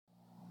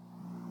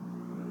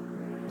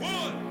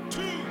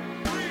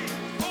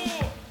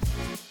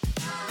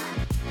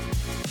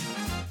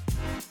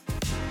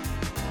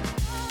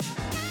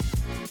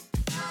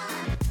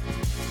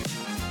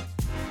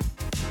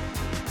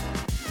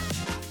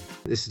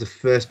This is the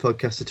first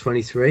podcast of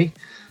 23.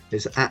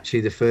 It's actually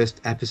the first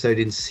episode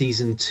in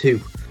season 2.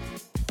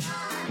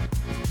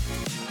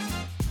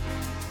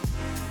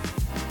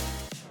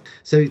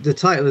 So the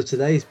title of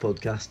today's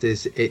podcast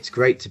is It's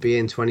Great to Be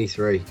in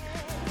 23.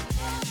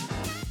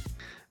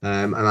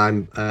 And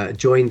I'm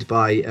joined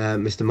by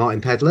Mr.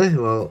 Martin Pedler,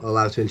 who I'll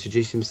allow to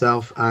introduce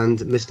himself, and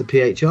Mr.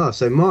 PHR.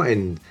 So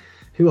Martin,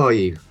 who are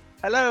you?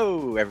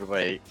 Hello,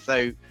 everybody.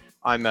 So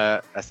I'm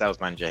a sales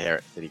manager here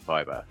at City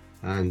Fibre.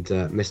 And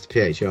Mr.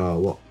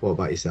 PHR, what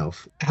about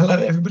yourself? Hello,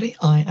 everybody.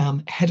 I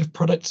am Head of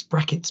Products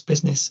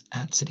Business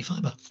at City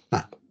Fibre.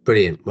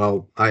 Brilliant.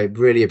 Well, I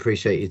really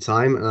appreciate your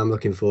time, and I'm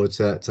looking forward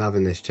to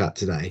having this chat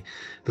today.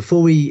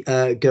 Before we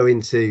go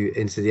into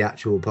the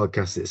actual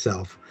podcast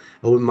itself,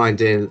 I wouldn't mind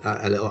doing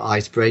a little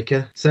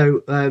icebreaker.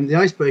 So the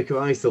icebreaker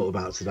I thought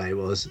about today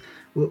was,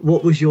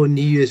 what was your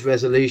New Year's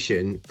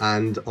resolution?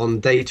 And on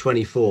day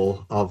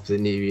 24 of the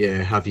new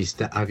year, have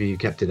you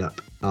kept it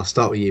up? I'll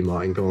start with you,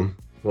 Martin. Go on.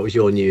 What was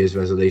your New Year's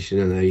resolution,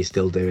 and are you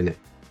still doing it?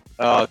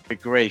 Oh,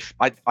 good grief.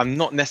 I'm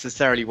not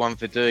necessarily one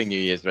for doing New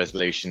Year's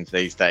resolutions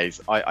these days.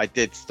 I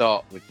did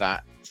start with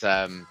that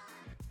sort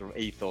of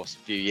ethos a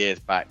few years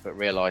back, but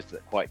realised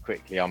that quite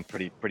quickly I'm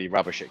pretty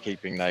rubbish at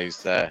keeping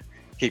those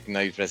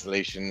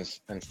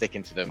resolutions and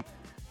sticking to them.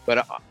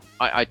 But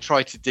I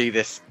try to do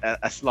this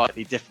a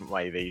slightly different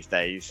way these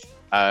days,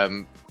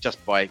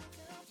 just by,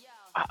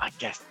 I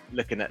guess,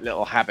 looking at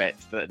little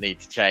habits that need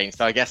to change.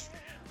 So I guess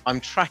I'm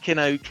tracking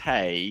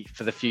okay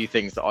for the few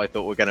things that I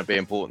thought were going to be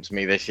important to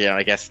me this year.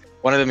 I guess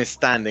one of them is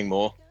standing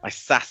more. I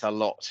sat a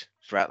lot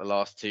throughout the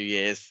last 2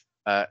 years.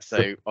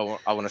 So I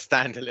want to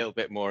stand a little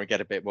bit more and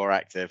get a bit more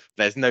active.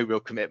 There's no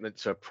real commitment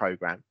to a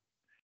program.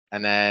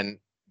 And then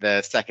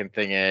the second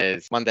thing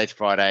is Monday to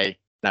Friday,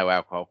 no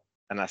alcohol.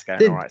 And that's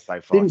going all right so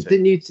far.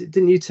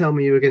 Didn't you tell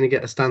me you were going to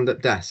get a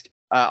stand-up desk?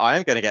 I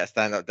am going to get a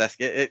stand-up desk.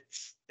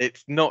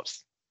 It's not,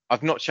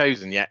 I've not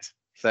chosen yet.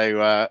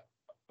 So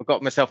I've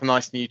got myself a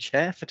nice new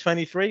chair for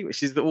 23,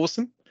 which is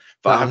awesome.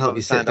 But That'll help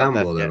you sit down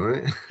more then,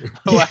 right?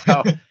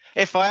 Well,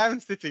 if I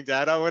am sitting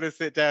down, I want to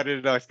sit down in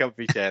a nice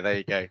comfy chair. There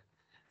you go.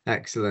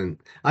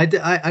 Excellent. I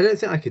don't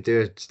think I could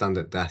do a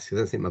stand-up desk. I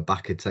don't think my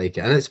back could take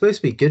it. And it's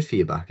supposed to be good for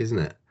your back, isn't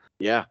it?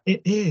 Yeah.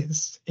 It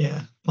is,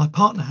 yeah. My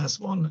partner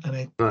has one, and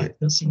it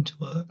does seem to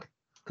work.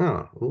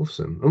 Oh,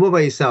 awesome. And what about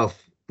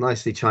yourself?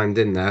 Nicely chimed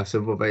in there. So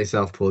what about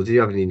yourself, Paul? Do you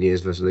have any New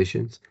Year's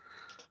resolutions?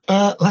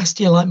 Last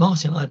year, like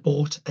Martin, I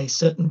bought a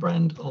certain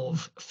brand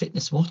of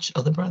fitness watch.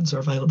 Other brands are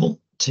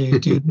available to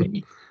do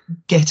the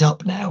get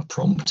up now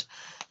prompt,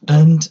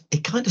 and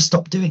it kind of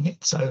stopped doing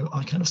it. So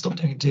I kind of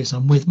stopped doing it too. So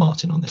I'm with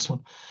Martin on this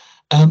one.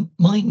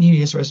 My New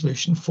Year's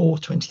resolution for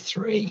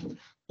 23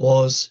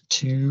 was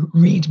to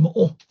read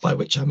more, by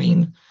which I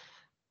mean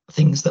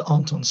things that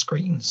aren't on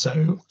screen.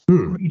 So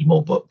read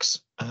more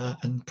books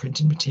and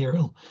printed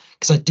material,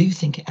 because I do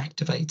think it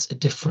activates a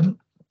different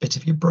bit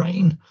of your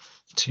brain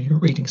to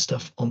reading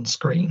stuff on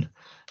screen.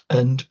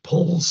 And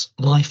Paul's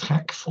life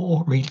hack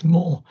for reading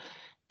more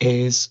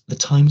is the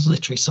Times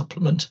Literary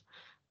Supplement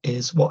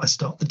is what I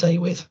start the day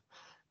with.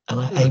 And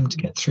I aim to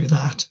get through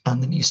that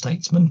and the New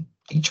Statesman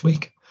each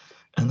week.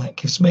 And that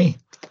gives me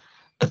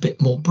a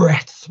bit more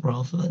breadth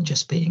rather than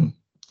just being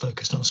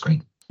focused on a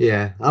screen.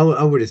 Yeah,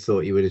 I would have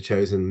thought you would have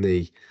chosen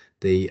the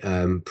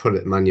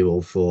product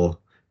manual for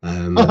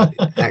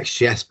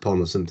XGS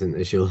PON or something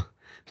as your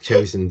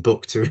chosen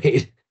book to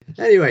read.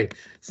 Anyway,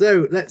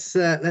 so let's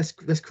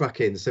crack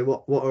in. So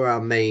what are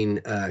our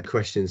main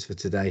questions for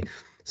today?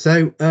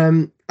 So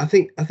I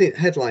think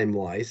headline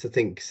wise, I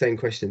think same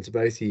question to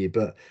both of you,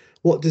 but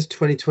what does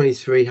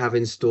 2023 have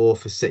in store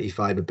for City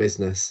Fibre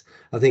business?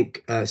 I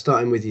think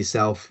starting with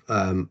yourself,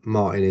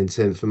 Martin, in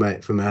terms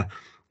from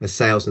a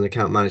sales and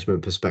account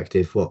management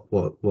perspective,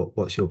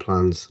 what's your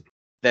plans?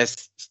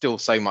 There's still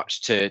so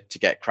much to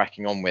get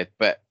cracking on with,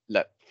 but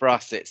look, for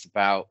us, it's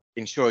about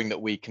ensuring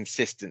that we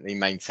consistently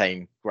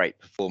maintain great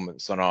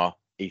performance on our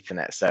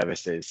Ethernet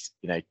services.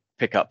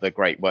 Pick up the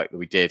great work that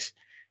we did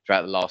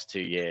throughout the last 2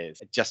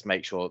 years. Just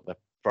make sure the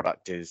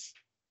product is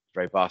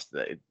robust,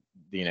 that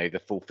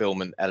the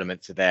fulfillment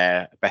elements are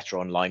there, a better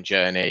online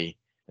journey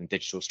and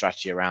digital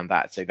strategy around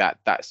that. So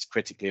that's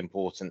critically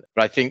important.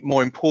 But I think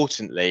more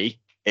importantly,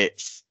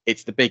 it's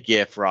the big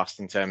year for us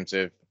in terms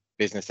of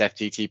business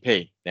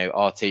FTTP.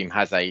 Our team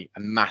has a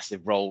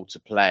massive role to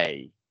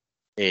play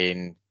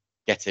in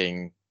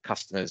getting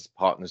customers,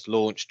 partners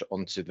launched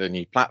onto the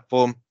new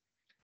platform,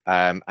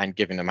 and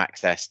giving them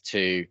access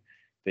to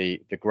the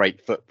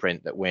great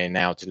footprint that we're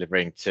now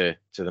delivering to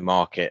the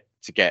market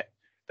to get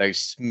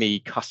those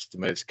SME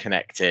customers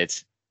connected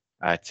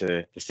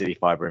to the City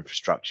Fibre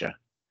infrastructure.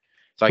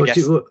 So what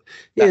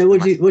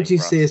do you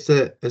see as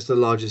the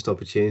largest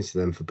opportunity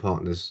then for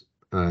partners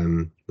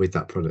with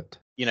that product?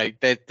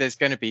 There's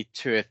going to be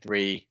 2 or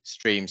 3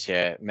 streams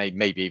here,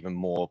 maybe even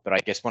more. But I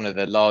guess one of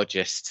the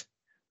largest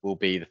will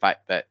be the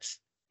fact that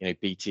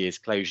BT is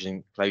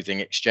closing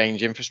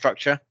exchange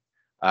infrastructure,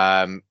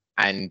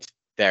 and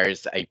there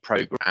is a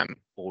program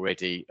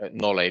already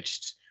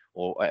acknowledged,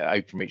 or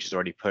Openreach has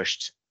already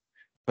pushed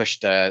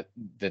the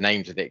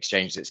names of the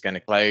exchanges it's going to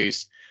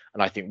close.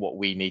 And I think what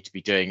we need to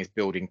be doing is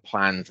building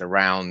plans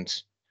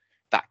around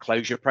that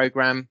closure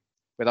program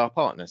with our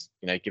partners,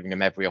 giving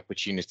them every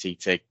opportunity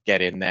to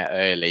get in there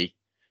early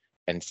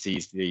and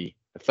seize the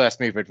first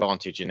mover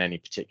advantage in any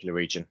particular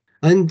region.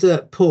 And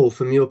Paul,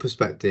 from your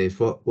perspective,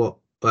 what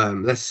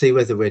let's see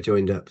whether we're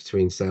joined up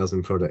between sales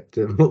and product.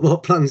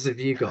 What plans have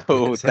you got?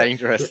 Oh,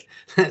 dangerous.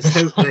 Let's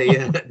hope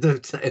they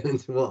dovetail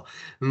into what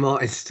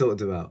Martin's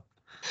talked about.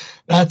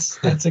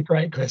 That's a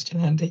great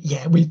question, and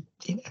yeah, we,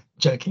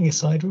 joking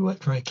aside, we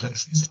work very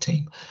closely as a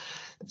team.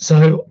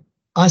 So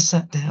I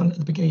sat down at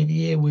the beginning of the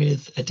year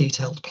with a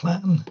detailed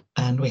plan,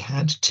 and we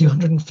had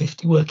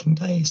 250 working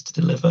days to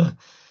deliver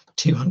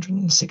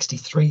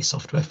 263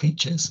 software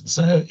features.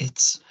 So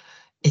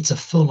it's a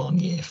full-on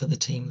year for the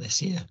team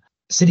this year.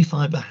 City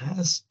Fibre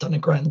has done a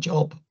grand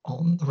job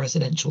on the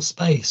residential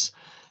space,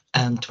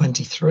 and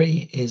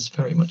 23 is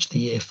very much the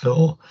year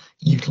for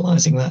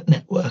utilising that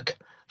network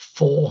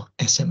for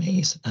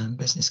SMEs and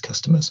business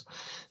customers.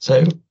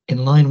 So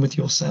in line with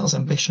your sales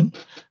ambition,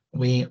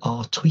 we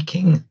are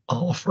tweaking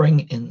our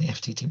offering in the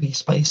FTTP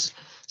space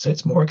so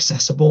it's more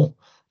accessible,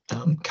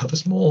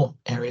 covers more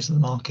areas of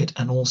the market,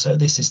 and also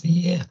this is the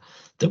year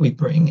that we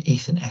bring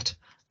Ethernet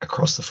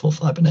across the full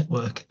fibre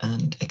network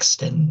and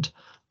extend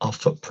our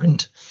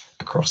footprint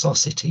across our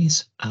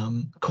cities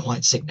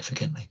quite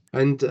significantly.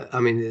 And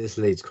I mean, this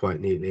leads quite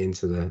neatly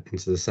into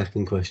the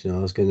second question I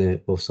was going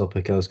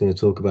to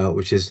talk about,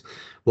 which is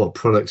what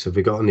products have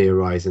we got on the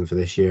horizon for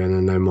this year? And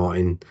I know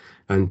Martin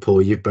and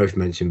Paul, you've both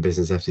mentioned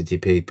business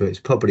FTTP, but it's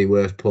probably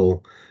worth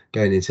Paul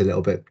going into a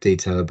little bit of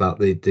detail about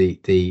the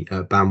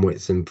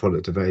bandwidth and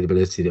product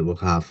availability that we'll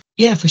have.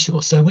 Yeah, for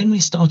sure. So when we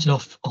started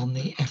off on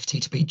the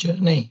FTTP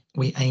journey,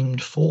 we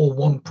aimed for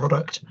one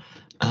product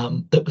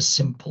that was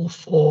simple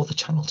for the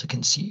channel to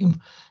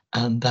consume,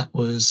 and that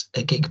was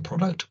a gig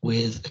product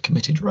with a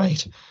committed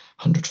rate,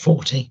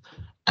 140,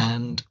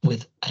 and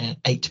with an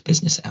 8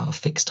 business hour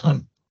fixed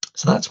time.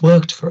 So that's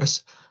worked for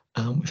us.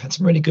 We've had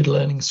some really good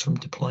learnings from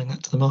deploying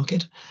that to the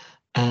market,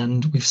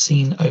 and we've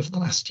seen over the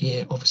last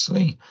year,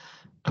 obviously,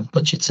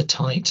 budgets are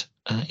tight,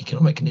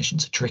 economic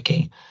conditions are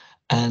tricky,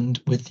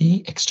 and with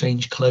the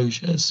exchange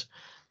closures,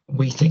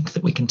 we think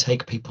that we can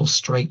take people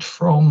straight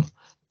from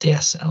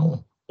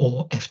DSL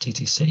or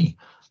FTTC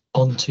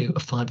onto a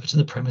fibre to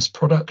the premise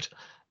product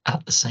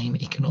at the same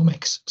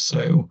economics.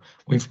 So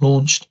we've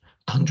launched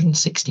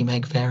 160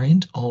 meg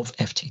variant of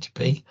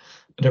FTTP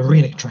at a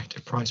really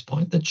attractive price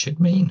point that should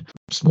mean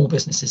small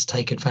businesses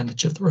take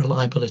advantage of the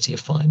reliability of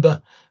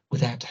fibre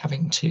without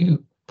having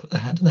to put their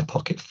hand in their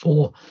pocket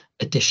for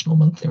additional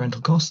monthly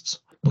rental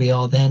costs. We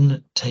are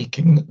then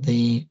taking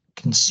the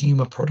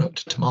consumer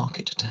product to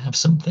market to have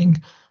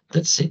something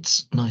that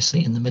sits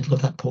nicely in the middle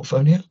of that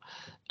portfolio.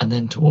 And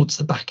then towards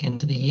the back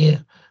end of the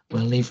year,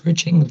 we're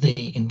leveraging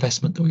the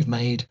investment that we've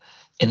made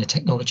in a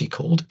technology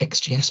called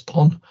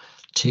XGS-PON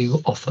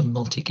to offer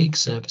multi-gig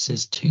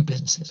services to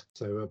businesses.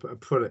 So a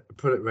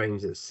product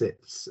range that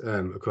sits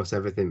across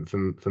everything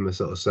from a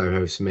sort of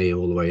Soho SME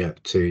all the way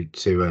up to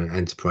an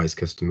enterprise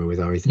customer with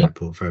our Ethernet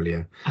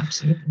portfolio.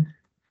 Absolutely.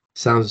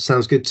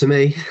 Sounds good to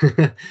me.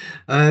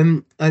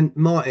 And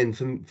Martin,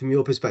 from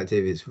your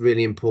perspective, it's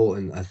really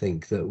important, I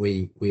think, that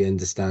we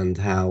understand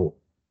how,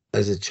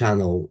 as a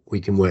channel,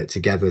 we can work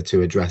together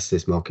to address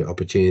this market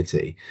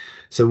opportunity.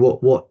 So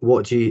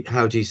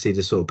how do you see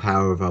the sort of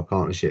power of our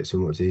partnerships,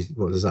 and what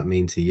does that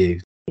mean to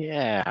you?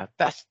 Yeah,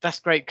 that's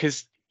great,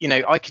 because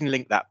I can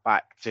link that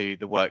back to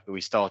the work that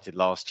we started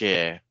last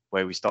year,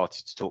 where we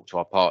started to talk to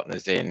our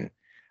partners in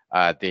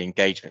the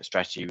engagement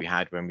strategy we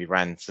had when we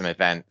ran some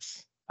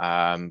events.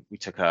 We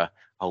took a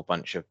whole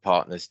bunch of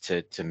partners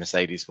to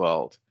Mercedes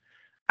World,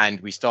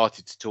 and we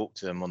started to talk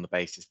to them on the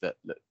basis that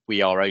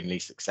we are only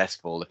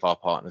successful if our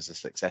partners are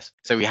successful.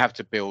 So we have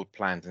to build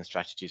plans and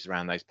strategies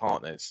around those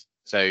partners.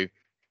 So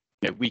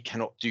we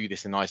cannot do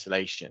this in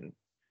isolation.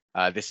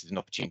 This is an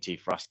opportunity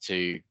for us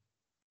to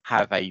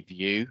have a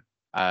view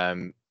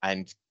and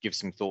give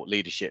some thought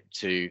leadership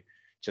to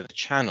the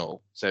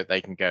channel so that they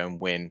can go and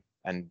win.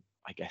 And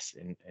I guess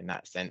in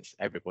that sense,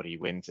 everybody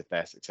wins if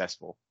they're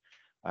successful,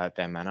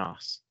 them and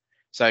us.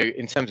 So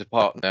in terms of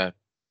putting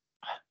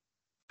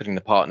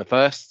the partner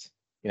first,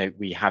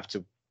 we have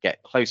to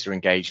get closer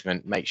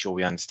engagement, make sure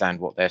we understand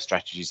what their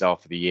strategies are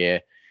for the year,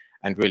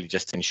 and really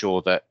just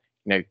ensure that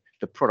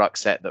the product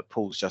set that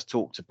Paul's just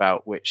talked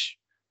about, which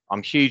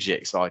I'm hugely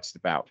excited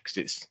about, because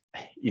it's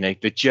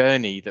the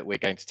journey that we're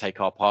going to take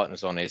our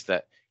partners on is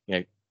that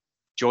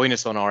join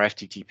us on our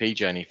FTTP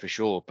journey for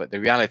sure, but the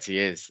reality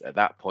is at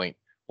that point,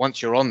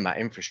 once you're on that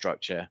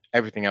infrastructure,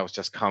 everything else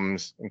just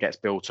comes and gets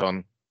built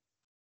on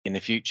in the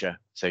future.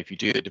 So if you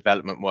do the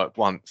development work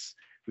once,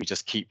 we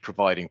just keep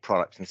providing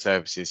products and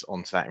services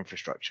onto that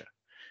infrastructure.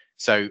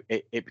 So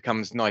it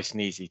becomes nice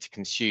and easy to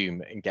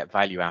consume and get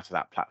value out of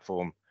that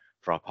platform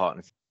for our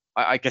partners.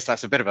 I guess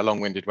that's a bit of a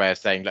long-winded way of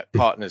saying, look,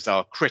 partners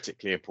are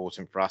critically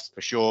important for us for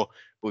sure,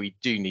 but we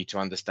do need to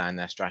understand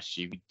their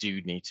strategy. We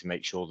do need to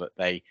make sure that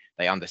they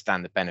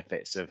understand the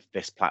benefits of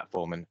this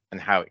platform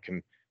and how it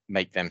can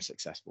make them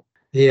successful.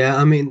 Yeah,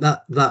 I mean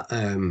that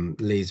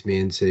leads me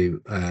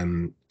into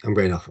I'm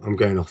going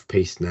off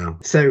piece now.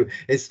 So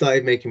it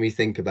started making me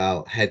think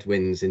about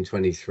headwinds in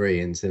 23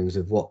 in terms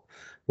of what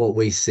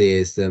we see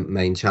as the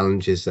main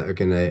challenges that are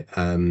going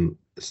to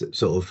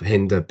sort of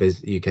hinder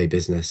UK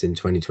business in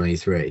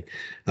 2023.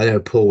 I don't know,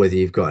 Paul, whether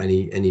you've got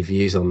any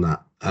views on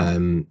that. I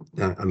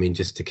mean,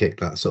 just to kick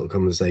that sort of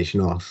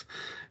conversation off,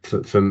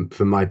 from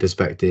my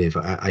perspective,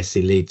 I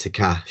see lead to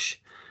cash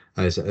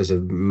as a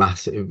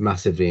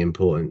massively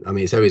important. I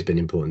mean, it's always been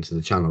important to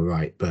the channel,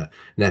 right? But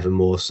never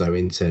more so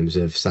in terms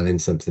of selling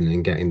something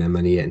and getting their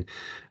money in.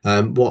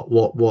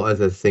 What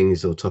other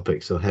things or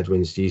topics or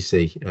headwinds do you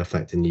see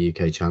affecting the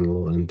UK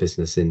channel and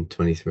business in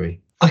 23?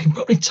 I can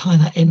probably tie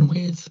that in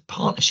with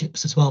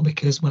partnerships as well,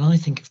 because when I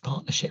think of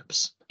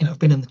partnerships, I've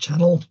been in the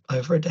channel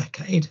over a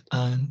decade,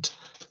 and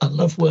I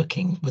love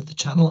working with the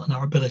channel and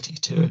our ability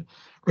to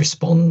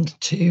respond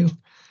to.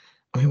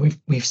 I mean,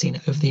 we've seen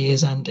it over the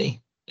years,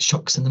 Andy,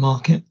 shocks in the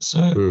market,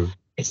 so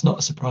it's not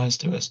a surprise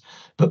to us.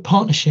 But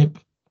partnership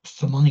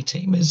for my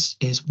team is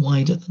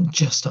wider than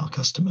just our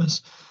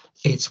customers.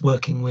 It's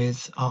working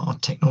with our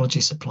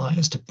technology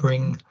suppliers to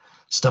bring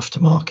stuff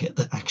to market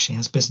that actually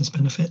has business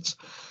benefits.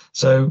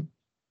 So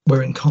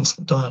we're in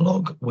constant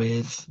dialogue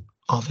with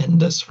our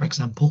vendors, for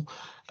example,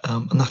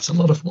 and that's a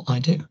lot of what I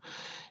do.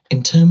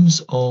 In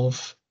terms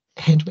of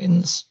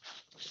headwinds,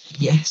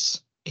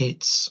 yes,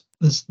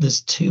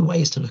 there's two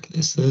ways to look at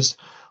this. There's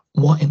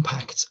what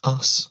impacts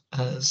us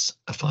as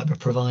a fibre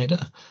provider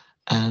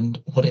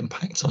and what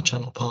impacts our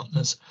channel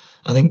partners.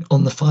 I think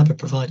on the fibre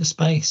provider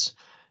space,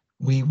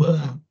 we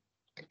were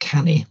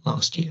canny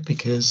last year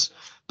because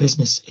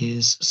business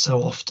is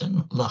so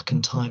often luck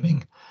and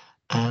timing,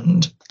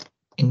 and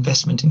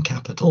investment in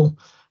capital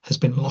has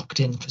been locked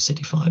in for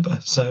City Fibre.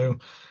 So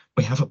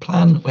we have a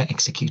plan, we're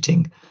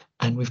executing,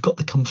 and we've got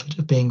the comfort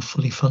of being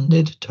fully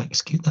funded to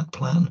execute that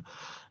plan.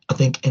 I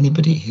think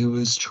anybody who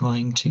was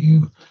trying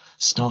to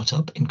start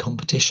up in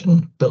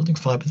competition building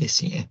fibre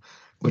this year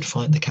would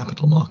find the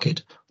capital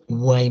market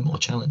way more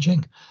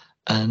challenging.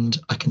 And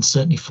I can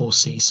certainly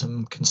foresee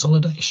some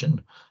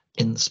consolidation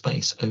in the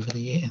space over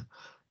the year.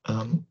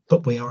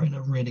 But we are in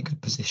a really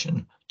good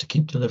position to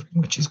keep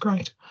delivering, which is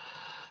great.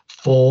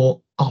 For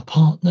our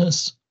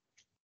partners,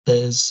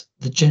 there's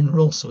the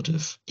general sort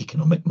of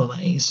economic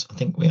malaise. I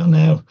think we are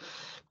now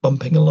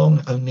bumping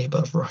along only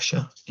above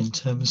Russia in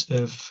terms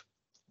of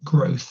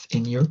growth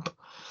in Europe,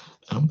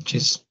 which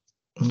is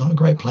not a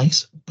great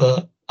place,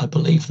 but I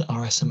believe that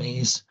our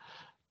SMEs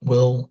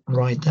will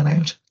ride that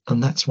out.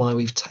 And that's why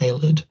we've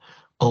tailored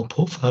our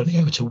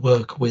portfolio to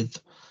work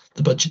with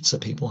the budgets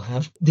that people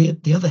have.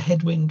 The other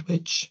headwind,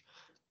 which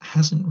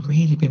hasn't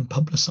really been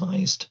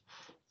publicised,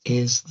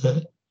 is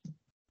that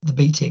the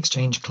BT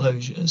Exchange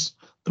closures,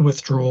 the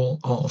withdrawal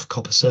of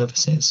copper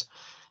services,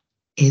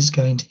 is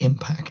going to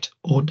impact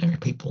ordinary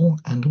people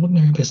and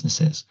ordinary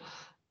businesses.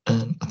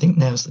 And I think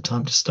now's the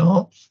time to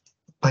start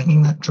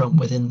banging that drum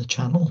within the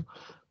channel,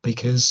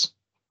 because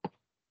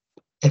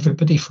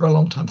everybody for a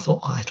long time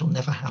thought, it'll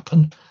never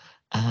happen.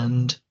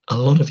 And a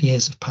lot of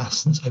years have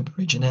passed since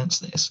Openreach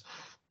announced this,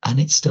 and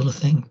it's still a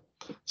thing.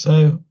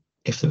 So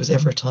if there was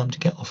ever a time to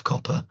get off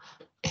copper,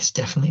 it's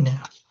definitely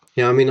now.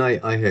 Yeah, I mean,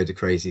 I heard a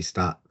crazy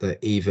stat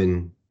that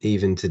even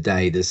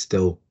today, there's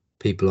still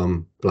people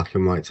on black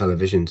and white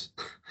televisions.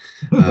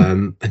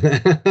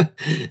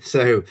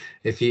 So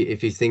if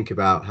you think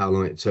about how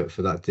long it took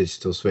for that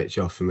digital switch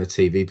off from a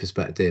TV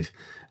perspective,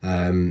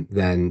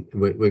 then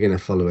we're going to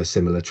follow a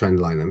similar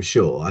trend line, I'm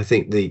sure. I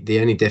think the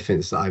only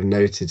difference that I've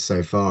noted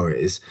so far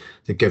is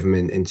the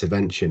government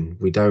intervention.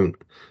 We don't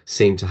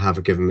seem to have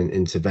a government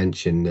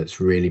intervention that's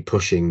really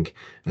pushing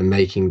and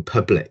making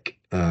public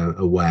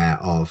aware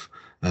of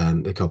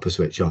the copper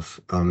switch off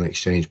on an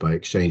exchange by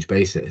exchange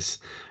basis.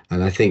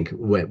 And I think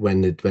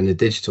when the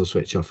digital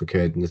switch off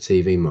occurred in the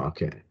TV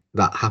market,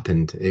 that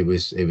happened. It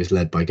was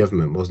led by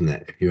government, wasn't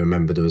it? If you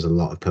remember, there was a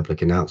lot of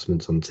public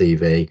announcements on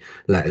TV,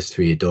 letters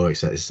through your door,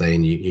 etc.,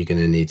 saying you're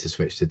going to need to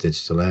switch to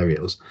digital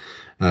aerials.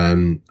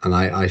 And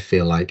I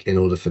feel like in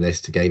order for this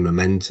to gain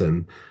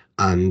momentum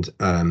and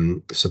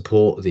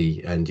support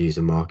the end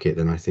user market,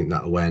 then I think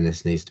that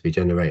awareness needs to be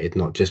generated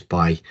not just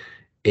by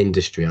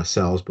industry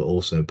ourselves, but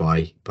also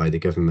by the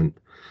government.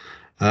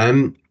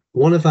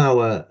 One of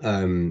our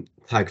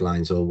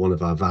taglines, or one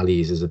of our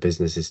values as a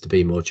business, is to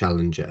be more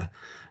challenger.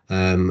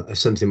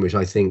 Something which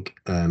I think,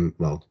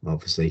 well,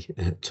 obviously,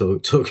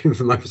 talking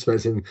from my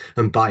perspective,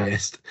 I'm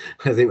biased.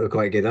 I think we're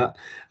quite good at.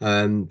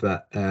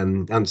 But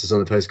answers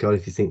on a postcard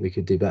if you think we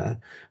could do better.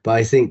 But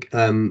I think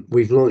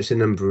we've launched a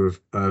number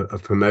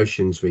of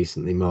promotions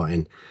recently,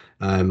 Martin.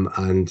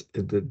 And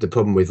the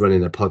problem with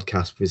running a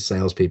podcast with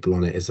salespeople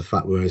on it is the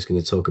fact we're always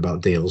going to talk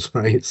about deals,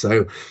 right?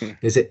 So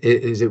is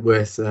it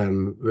worth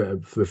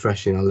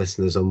refreshing our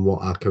listeners on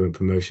what our current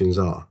promotions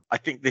are? I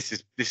think this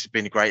has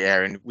been a great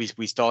area, and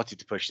we started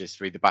to push this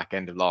through the back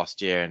end of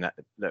last year, and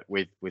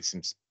with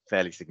some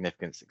fairly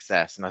significant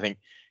success. And I think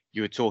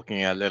you were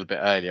talking a little bit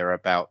earlier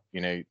about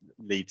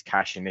lead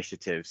cash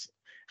initiatives.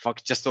 If I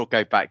could just sort of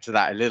go back to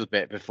that a little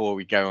bit before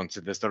we go on to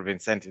the sort of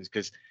incentives,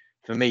 because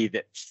for me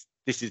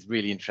this is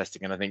really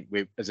interesting, and I think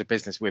we, as a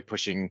business, we're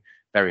pushing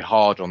very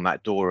hard on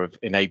that door of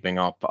enabling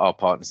our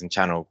partners and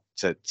channel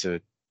to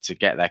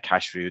get their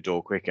cash through the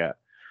door quicker.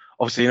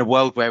 Obviously, in a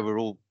world where we're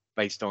all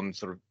based on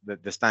sort of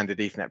the standard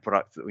Ethernet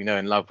products that we know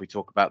and love, we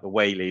talk about the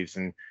wayleaves,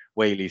 and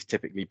wayleaves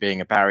typically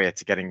being a barrier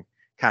to getting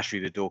cash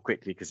through the door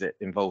quickly because it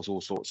involves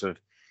all sorts of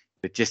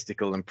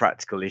logistical and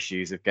practical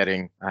issues of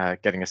getting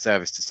a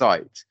service to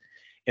site.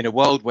 In a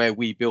world where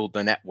we build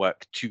the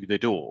network to the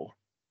door,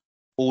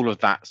 all of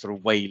that sort of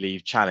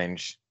wayleave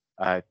challenge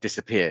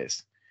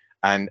disappears.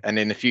 And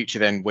in the future,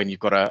 then when you've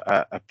got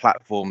a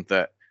platform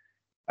that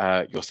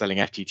you're selling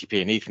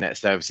FTTP and Ethernet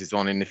services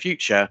on in the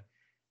future,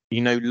 you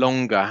no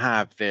longer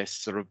have this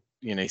sort of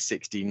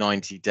 60,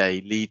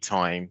 90-day lead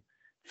time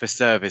for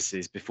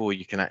services before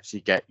you can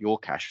actually get your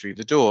cash through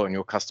the door and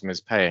your customers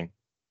paying.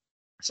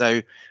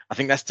 So I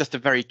think that's just a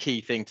very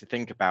key thing to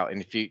think about in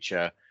the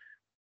future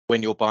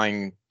when you're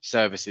buying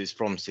services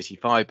from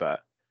CityFibre.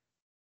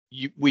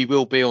 We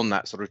will be on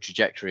that sort of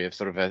trajectory of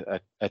sort of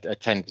a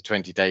 10 to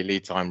 20 day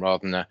lead time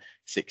rather than a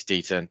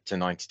 60 to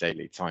 90 day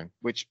lead time,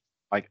 which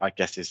I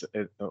guess is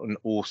an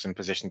awesome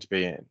position to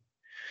be in.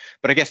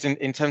 But I guess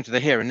in terms of the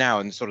here and now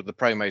and sort of the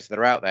promos that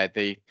are out there,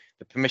 the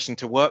permission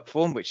to work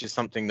form, which is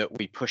something that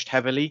we pushed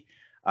heavily,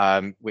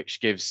 which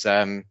gives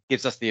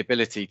us the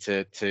ability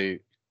to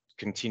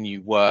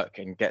continue work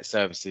and get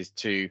services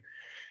to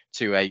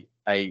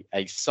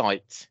a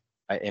site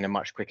in a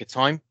much quicker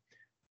time.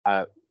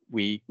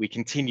 We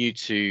continue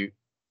to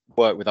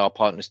work with our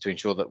partners to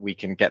ensure that we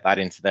can get that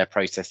into their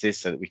processes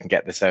so that we can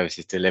get the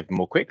services delivered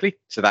more quickly.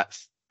 So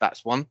that's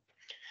one.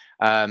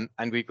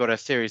 And we've got a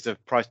series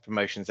of price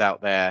promotions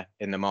out there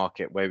in the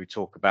market where we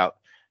talk about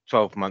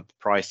 12-month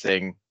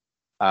pricing,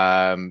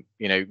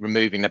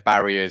 removing the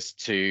barriers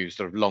to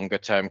sort of longer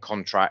term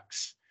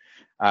contracts.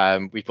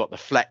 We've got the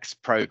Flex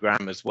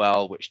program as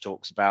well, which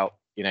talks about,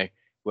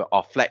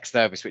 our Flex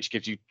service, which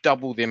gives you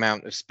double the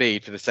amount of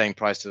speed for the same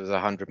price as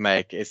 100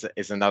 meg,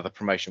 is another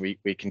promotion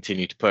we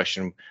continue to push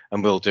and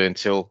will do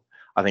until,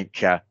 I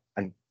think,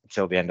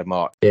 until the end of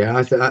March.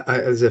 Yeah,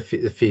 there's a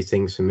few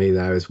things for me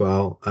there as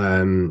well.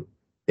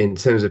 In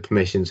terms of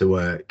permission to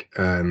work,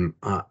 and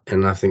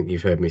I think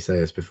you've heard me say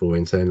this before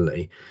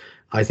internally,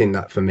 I think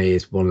that for me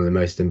is one of the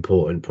most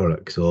important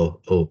products or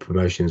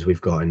promotions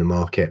we've got in the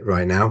market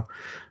right now,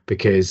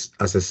 because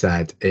as I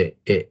said,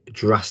 it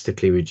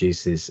drastically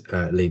reduces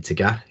lead to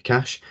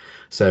cash.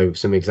 So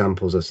some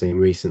examples I've seen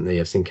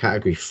recently, I've seen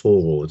category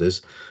 4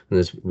 orders, and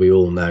as we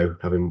all know,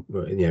 having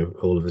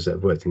all of us that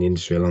have worked in the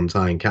industry a long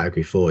time,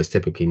 category 4 is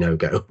typically no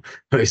go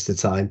most of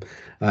the time,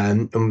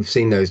 and we've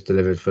seen those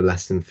delivered for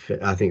less than,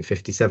 I think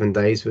 57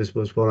 days was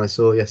one I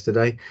saw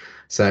yesterday.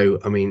 So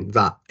I mean,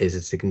 that is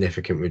a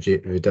significant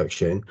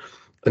reduction.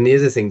 And the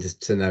other thing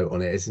to note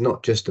on it is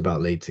not just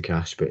about lead to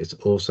cash, but it's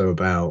also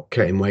about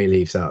cutting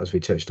wayleaves out, as we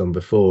touched on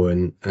before,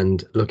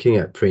 and looking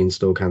at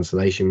pre-install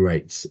cancellation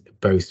rates,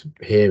 both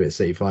here at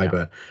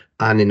CityFibre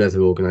and in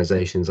other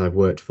organisations I've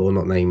worked for,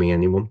 not naming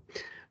anyone.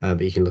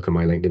 But you can look at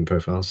my LinkedIn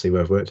profile, see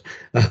where I've worked.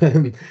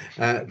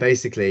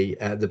 Basically,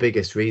 the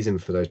biggest reason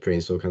for those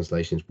pre-install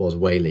cancellations was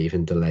wayleave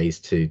and delays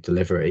to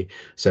delivery.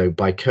 So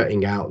by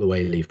cutting out the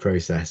wayleave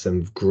process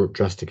and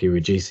drastically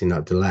reducing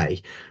that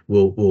delay,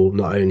 will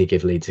not only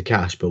give lead to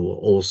cash, but will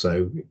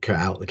also cut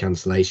out the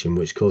cancellation,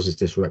 which causes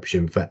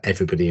disruption for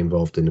everybody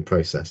involved in the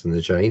process and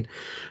the chain.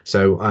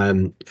 So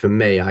for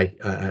me,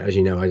 as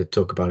you know, I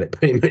talk about it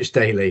pretty much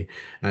daily,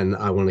 and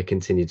I want to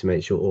continue to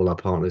make sure all our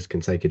partners can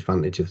take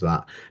advantage of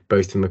that,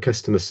 both from a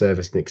customer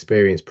service and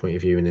experience point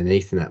of view in an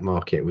Ethernet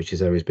market, which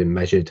has always been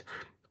measured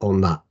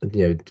on that,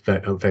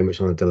 very much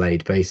on a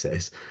delayed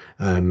basis,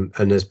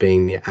 and as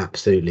being the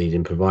absolute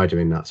leading provider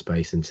in that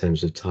space in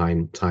terms of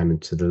time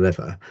and to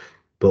deliver,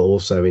 but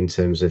also in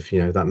terms of,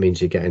 that means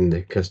you're getting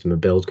the customer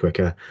billed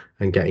quicker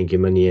and getting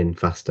your money in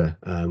faster,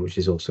 which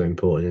is also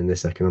important in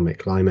this economic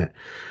climate.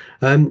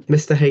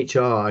 Mr.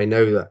 HR, I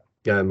know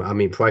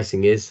that,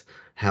 pricing is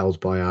held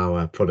by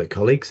our product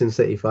colleagues in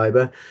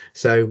CityFibre.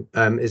 So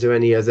is there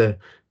any other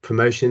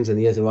promotions,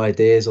 any other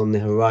ideas on the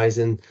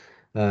horizon?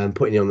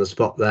 Putting you on the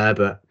spot there,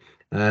 but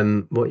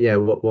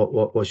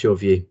what's your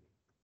view?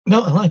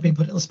 No, I like being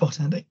put on the spot,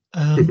 Andy.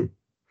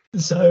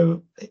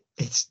 So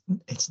it's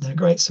no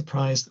great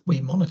surprise that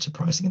we monitor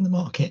pricing in the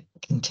market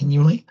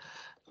continually,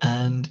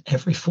 and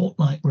every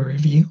fortnight we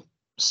review.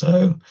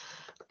 So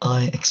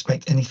I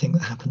expect anything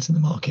that happens in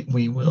the market,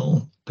 we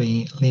will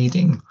be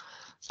leading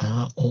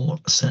or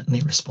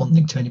certainly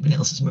responding to anybody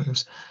else's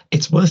moves.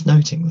 It's worth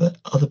noting that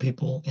other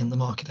people in the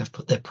market have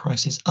put their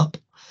prices up,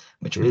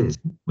 which means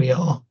we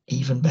are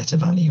even better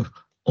value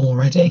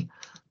already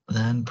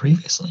than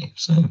previously.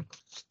 So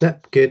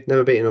yep, good.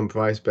 Never beaten on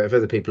price, but if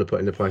other people are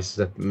putting the prices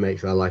up, it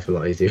makes our life a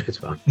lot easier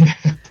as well.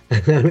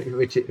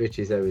 which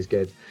is always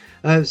good.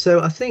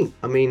 So I think,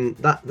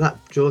 that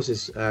draws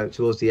us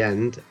towards the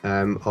end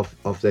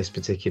of this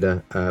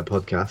particular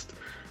podcast.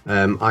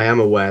 I am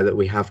aware that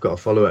we have got a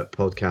follow-up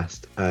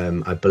podcast.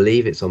 I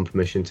believe it's on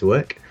Permission to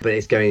Work, but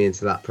it's going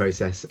into that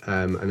process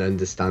and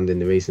understanding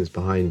the reasons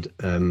behind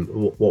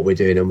what we're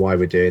doing and why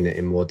we're doing it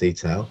in more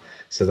detail.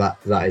 So that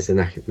is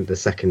the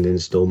second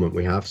instalment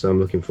we have. So I'm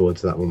looking forward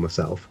to that one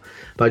myself.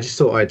 But I just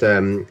thought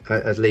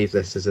I'd leave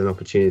this as an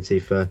opportunity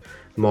for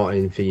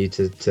Martin, for you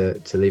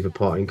to leave a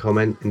parting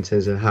comment in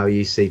terms of how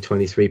you see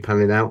 23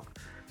 panning out,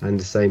 and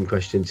the same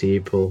question to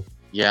you, Paul.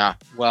 Yeah,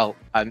 well,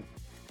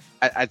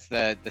 as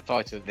the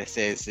title of this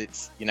is,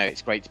 it's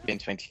great to be in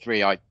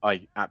 23.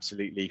 I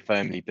absolutely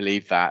firmly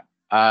believe that.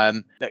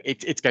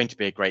 It's going to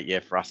be a great year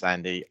for us,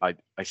 Andy. I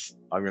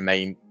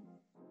remain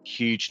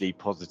hugely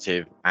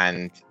positive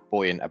and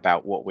buoyant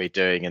about what we're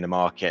doing in the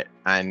market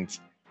and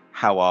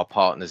how our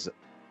partners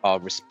are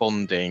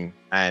responding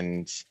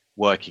and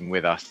working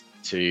with us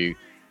to,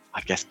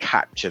 I guess,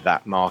 capture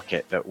that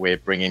market that we're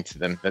bringing to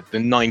them. That the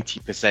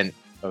 90%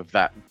 of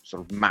that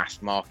sort of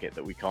mass market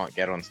that we can't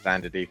get on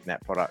standard Ethernet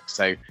products.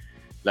 So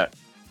look,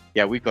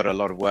 yeah, we've got a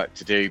lot of work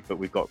to do, but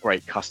we've got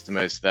great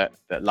customers that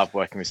love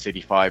working with City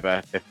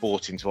Fibre. They've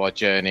bought into our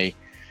journey.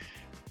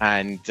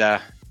 And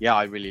yeah,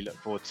 I really look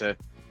forward to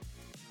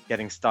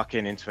getting stuck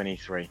in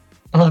 23.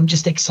 I'm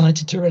just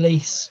excited to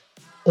release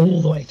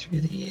all the way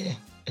through the year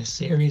a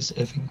series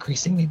of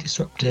increasingly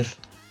disruptive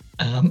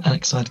and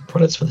exciting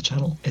products for the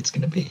channel. It's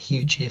going to be a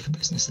huge year for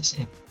business this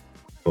year.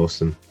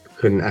 Awesome.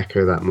 Couldn't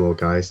echo that more,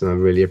 guys, and I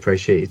really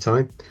appreciate your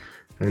time.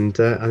 And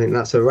I think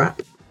that's a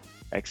wrap.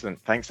 Excellent.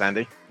 Thanks,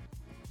 Andy.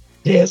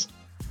 Cheers.